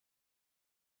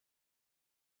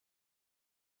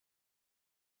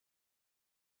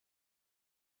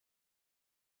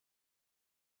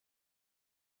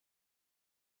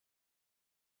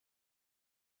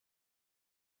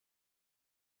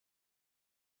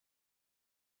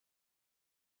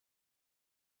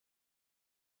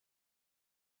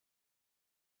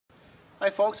Hi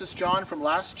folks, it's John from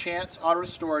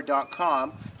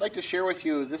lastchanceautorestore.com. I'd like to share with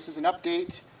you, this is an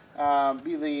update,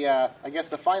 I guess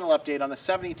the final update on the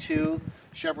 72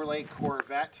 Chevrolet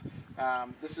Corvette.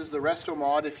 This is the Resto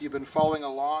mod. If you've been following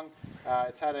along,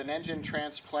 it's had an engine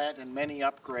transplant and many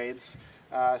upgrades.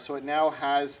 So it now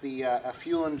has the a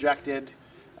fuel-injected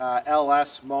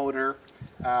LS motor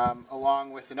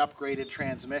along with an upgraded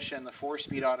transmission, the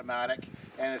 4-speed automatic,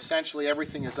 and essentially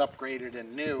everything is upgraded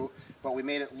and new. But we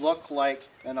made it look like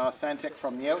an authentic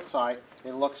from the outside.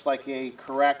 It looks like a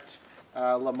correct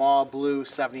Le Mans Blue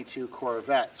 72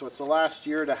 Corvette. So it's the last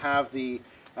year to have the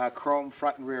chrome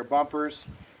front and rear bumpers.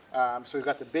 So we've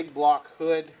got the big block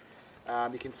hood.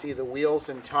 You can see the wheels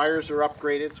and tires are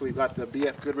upgraded. So we've got the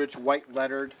BF Goodrich white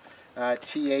lettered TA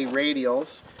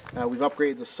radials. We've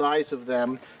upgraded the size of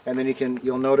them, and then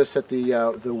you'll notice that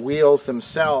the wheels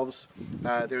themselves,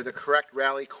 they're the correct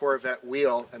Rally Corvette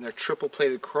wheel, and they're triple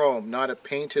plated chrome, not a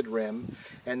painted rim.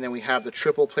 And then we have the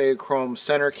triple plated chrome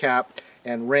center cap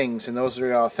and rings, and those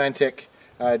are authentic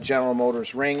General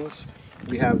Motors rings.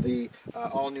 We have the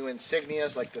all new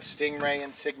insignias like the Stingray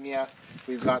insignia.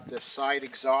 We've got the side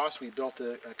exhaust. We built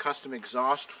a custom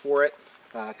exhaust for it.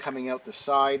 Coming out the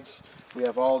sides. We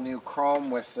have all new chrome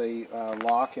with the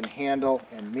lock and handle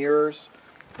and mirrors.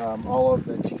 All of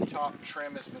the T-top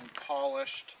trim has been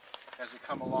polished. As we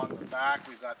come along the back,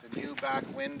 we've got the new back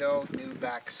window, new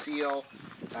back seal.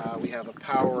 We have a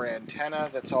power antenna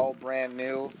that's all brand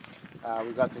new.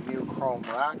 We've got the new chrome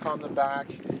rack on the back,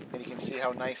 and you can see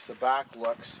how nice the back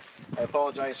looks. I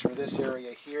apologize for this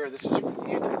area here. This is for the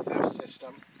anti-theft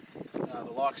system.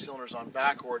 The lock cylinder's on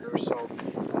back order, so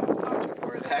we'll have to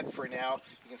ignore that for now.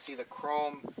 You can see the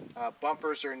chrome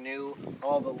bumpers are new.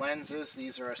 All the lenses,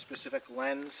 these are a specific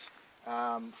lens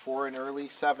for an early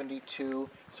 72,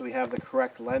 so we have the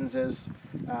correct lenses.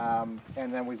 And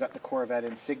then we've got the Corvette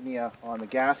insignia on the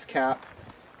gas cap.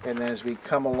 And then as we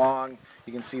come along,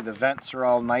 you can see the vents are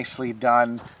all nicely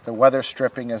done. The weather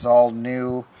stripping is all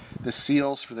new. The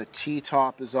seals for the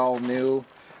T-top is all new.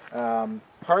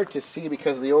 Hard to see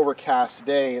because of the overcast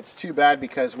day. It's too bad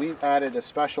because we've added a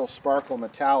special sparkle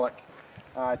metallic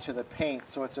to the paint.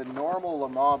 So it's a normal Le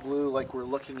Mans blue like we're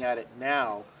looking at it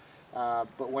now.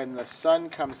 But when the sun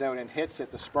comes out and hits it,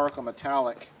 the sparkle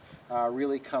metallic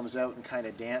really comes out and kind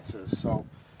of dances. So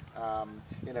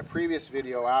in a previous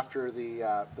video after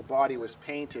the body was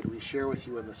painted, we share with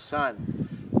you in the sun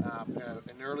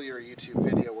an earlier YouTube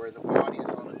video where the body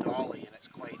is on a dolly and it's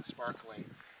quite sparkling.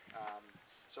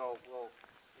 So we'll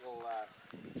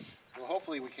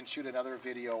hopefully we can shoot another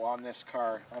video on this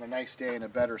car on a nice day in a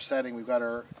better setting. We've got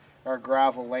our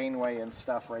gravel laneway and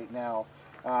stuff right now.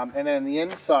 And then the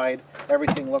inside,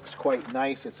 everything looks quite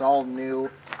nice. It's all new.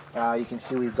 You can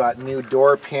see we've got new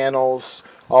door panels,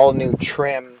 all new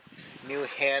trim, new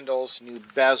handles, new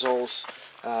bezels,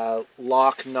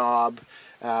 lock knob,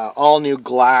 all new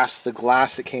glass. The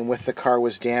glass that came with the car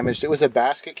was damaged. It was a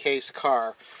basket case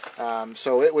car,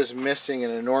 so it was missing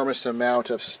an enormous amount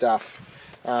of stuff.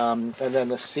 And then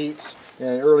the seats, in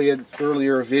an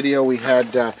earlier video we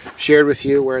had shared with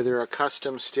you where they're a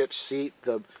custom stitch seat.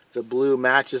 The blue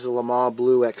matches the Le Mans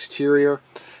blue exterior.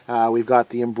 We've got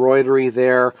the embroidery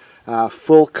there,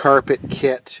 full carpet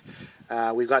kit.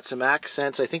 We've got some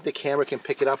accents. I think the camera can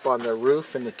pick it up on the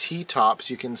roof and the T-tops.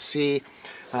 You can see,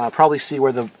 probably see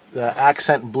where the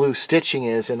accent blue stitching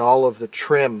is in all of the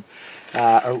trim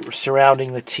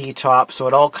surrounding the T-top. So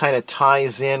it all kind of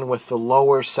ties in with the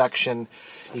lower section.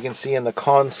 You can see in the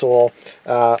console,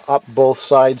 up both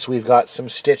sides, we've got some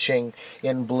stitching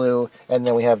in blue, and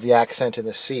then we have the accent in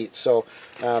the seat. So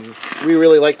we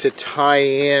really like to tie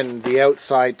in the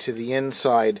outside to the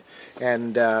inside,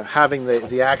 and having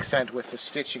the accent with the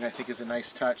stitching I think is a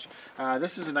nice touch.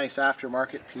 This is a nice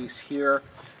aftermarket piece here.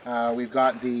 We've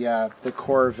got the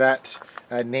Corvette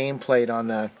nameplate on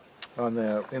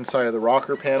the inside of the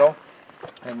rocker panel,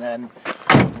 and then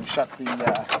we shut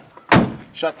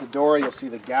the door. You'll see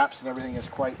the gaps and everything is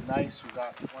quite nice. We've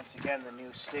got once again the new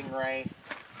Stingray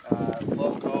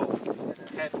logo, and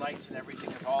the headlights and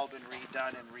everything have all been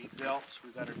redone and rebuilt.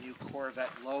 We've got our new Corvette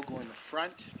logo in the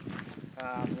front.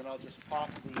 Then I'll just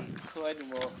pop the hood and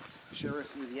we'll share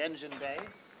with you the engine bay.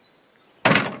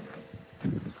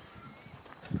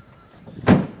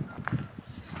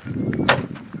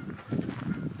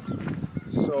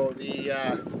 So the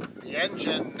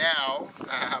engine now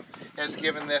has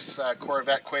given this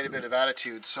Corvette quite a bit of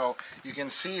attitude. So you can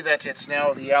see that it's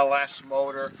now the LS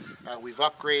motor. We've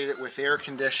upgraded it with air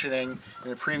conditioning.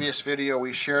 In a previous video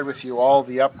we shared with you all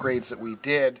the upgrades that we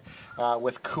did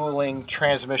with cooling,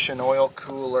 transmission oil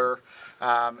cooler,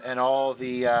 and all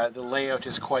the layout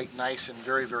is quite nice and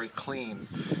very, very clean.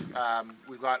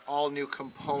 We've got all new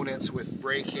components with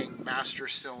braking, master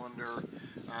cylinder,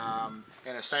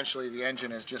 and essentially the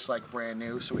engine is just like brand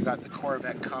new. So we got the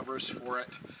Corvette covers for it.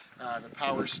 The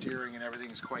power steering and everything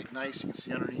is quite nice. You can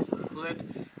see underneath the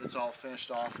hood, it's all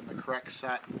finished off in the correct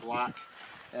satin black.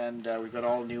 And we've got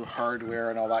all new hardware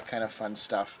and all that kind of fun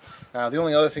stuff. The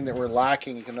only other thing that we're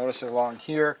lacking, you can notice along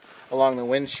here, along the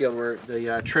windshield, where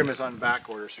the trim is on back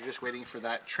order. So we're just waiting for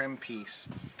that trim piece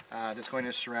that's going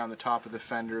to surround the top of the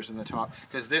fenders and the top,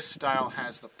 because this style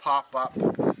has the pop-up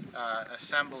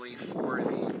assembly for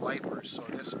the wipers. So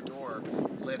this door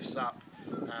lifts up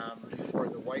before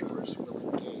the wipers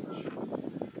will engage.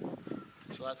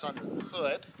 So that's under the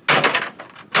hood.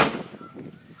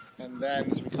 And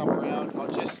then as we come around,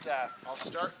 I'll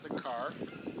start the car,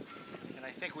 and I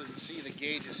think we can see the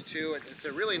gauges too. It's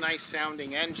a really nice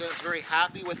sounding engine. It's very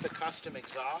happy with the custom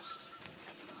exhaust.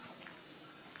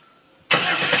 I'll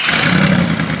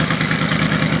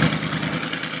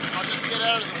just get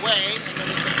out of the way, and then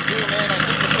we can zoom in. I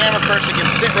think the camera person can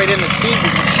sit right in the seat. We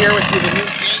can share with you the new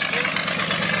gauges.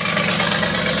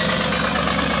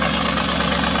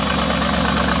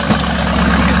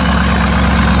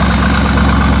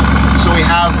 We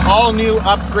have all new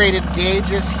upgraded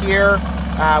gauges here.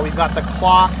 We've got the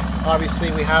clock.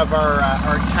 Obviously we have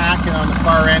our tack, and on the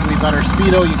far end we've got our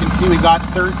speedo. You can see we've got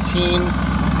 13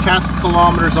 test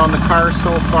kilometers on the car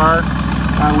so far.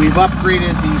 We've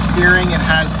upgraded the steering. It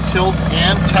has tilt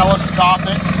and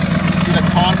telescopic. You can see the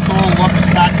console looks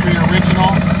factory original.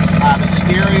 The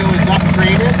stereo is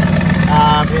upgraded.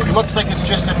 It looks like it's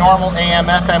just a normal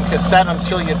AM/FM cassette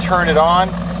until you turn it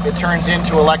on. It turns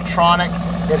into electronic.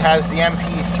 It has the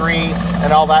MP3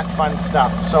 and all that fun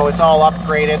stuff. So it's all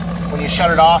upgraded. When you shut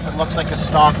it off, it looks like a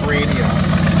stock radio.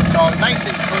 So nice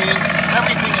and clean.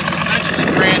 Everything is essentially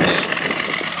brand new.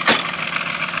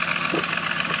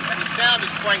 And the sound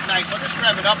is quite nice. I'll just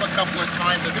rev it up a couple of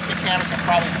times. I think the camera can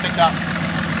probably pick up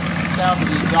the sound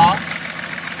of the exhaust.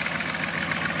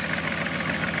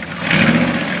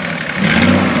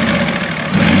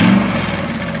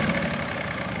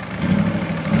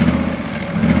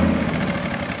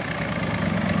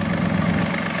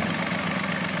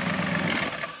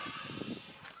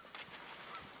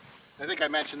 I think I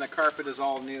mentioned the carpet is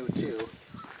all new too.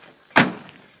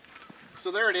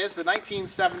 So there it is, the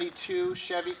 1972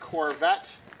 Chevy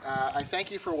Corvette. I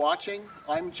thank you for watching.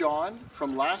 I'm John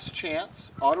from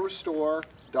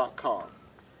lastchanceautorestore.com.